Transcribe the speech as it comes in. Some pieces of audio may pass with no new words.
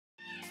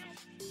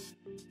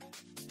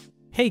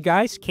Hey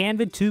guys,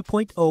 CANVID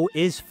 2.0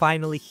 is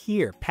finally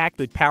here, packed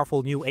with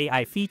powerful new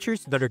AI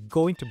features that are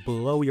going to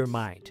blow your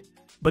mind.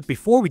 But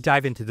before we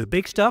dive into the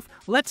big stuff,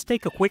 let's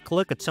take a quick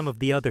look at some of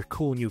the other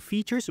cool new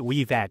features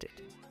we've added.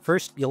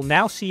 First, you'll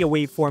now see a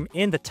waveform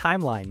in the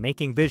timeline,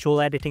 making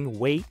visual editing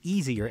way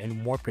easier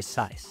and more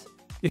precise.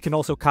 You can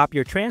also copy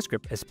your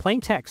transcript as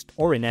plain text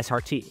or in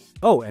SRT.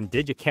 Oh, and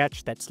did you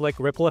catch that slick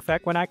ripple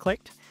effect when I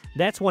clicked?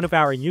 That's one of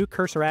our new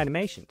cursor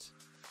animations.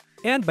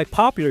 And by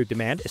popular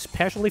demand,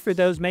 especially for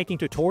those making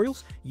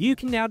tutorials, you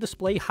can now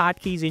display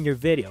hotkeys in your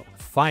video.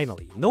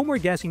 Finally, no more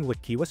guessing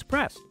what key was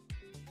pressed.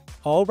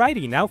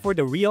 Alrighty, now for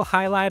the real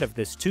highlight of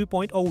this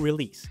 2.0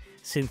 release,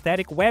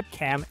 synthetic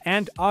webcam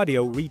and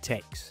audio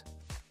retakes.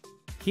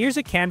 Here's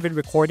a CANVID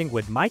recording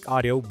with mic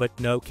audio but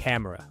no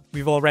camera.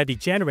 We've already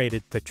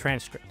generated the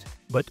transcript.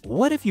 But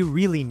what if you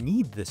really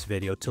need this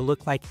video to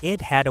look like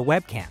it had a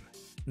webcam?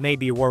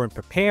 Maybe you weren't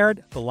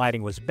prepared, the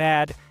lighting was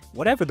bad,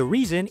 whatever the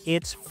reason,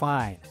 it's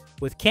fine.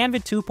 With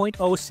CANVID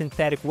 2.0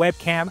 synthetic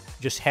webcam,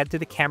 just head to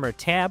the camera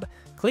tab,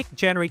 click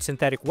Generate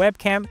Synthetic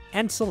Webcam,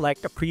 and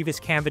select a previous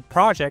CANVID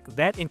project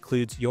that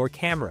includes your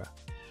camera.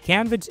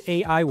 CANVID's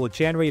AI will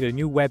generate a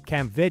new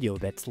webcam video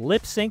that's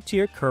lip-synced to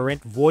your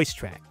current voice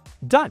track.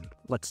 Done!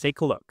 Let's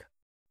take a look.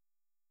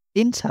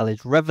 Intel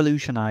is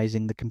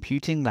revolutionizing the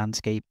computing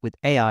landscape with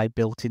AI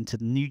built into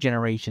the new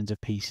generations of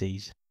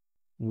PCs.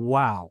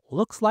 Wow,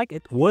 looks like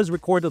it was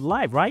recorded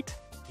live, right?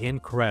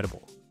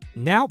 Incredible.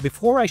 Now,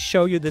 before I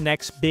show you the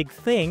next big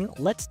thing,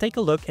 let's take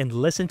a look and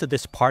listen to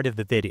this part of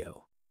the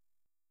video.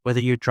 Whether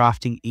you're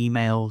drafting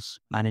emails,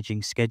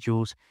 managing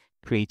schedules,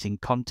 creating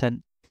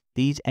content,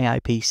 these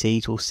AI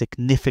PCs will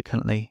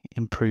significantly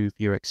improve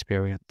your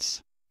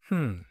experience.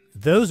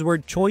 Those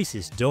word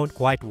choices don't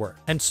quite work,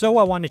 and so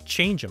I want to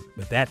change them,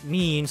 but that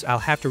means I'll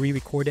have to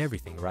re-record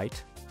everything,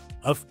 right?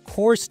 Of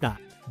course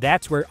not.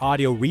 That's where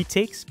audio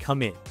retakes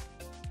come in.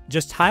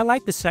 Just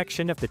highlight the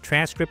section of the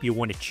transcript you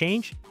want to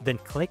change, then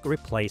click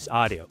Replace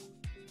Audio.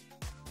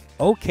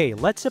 Okay,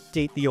 let's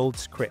update the old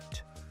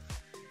script.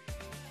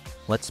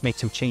 Let's make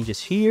some changes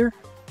here.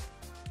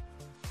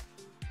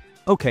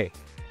 Okay,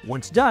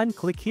 once done,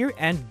 click here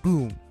and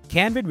boom!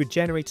 CANVID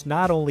regenerates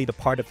not only the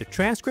part of the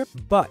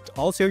transcript, but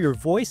also your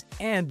voice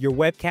and your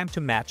webcam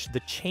to match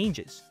the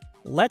changes.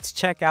 Let's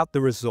check out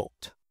the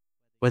result.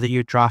 Whether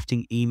you're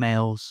drafting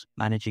emails,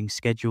 managing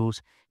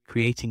schedules,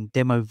 creating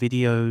demo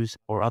videos,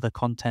 or other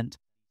content,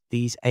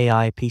 these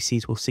AI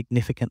PCs will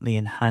significantly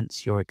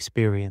enhance your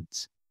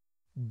experience.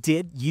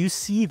 Did you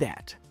see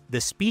that?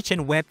 The speech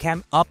and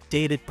webcam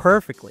updated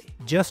perfectly,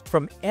 just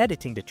from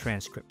editing the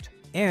transcript.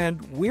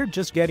 And we're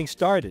just getting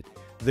started.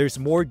 There's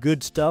more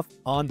good stuff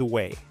on the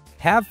way.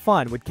 Have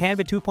fun with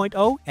CANVID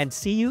 2.0 and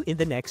see you in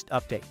the next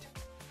update.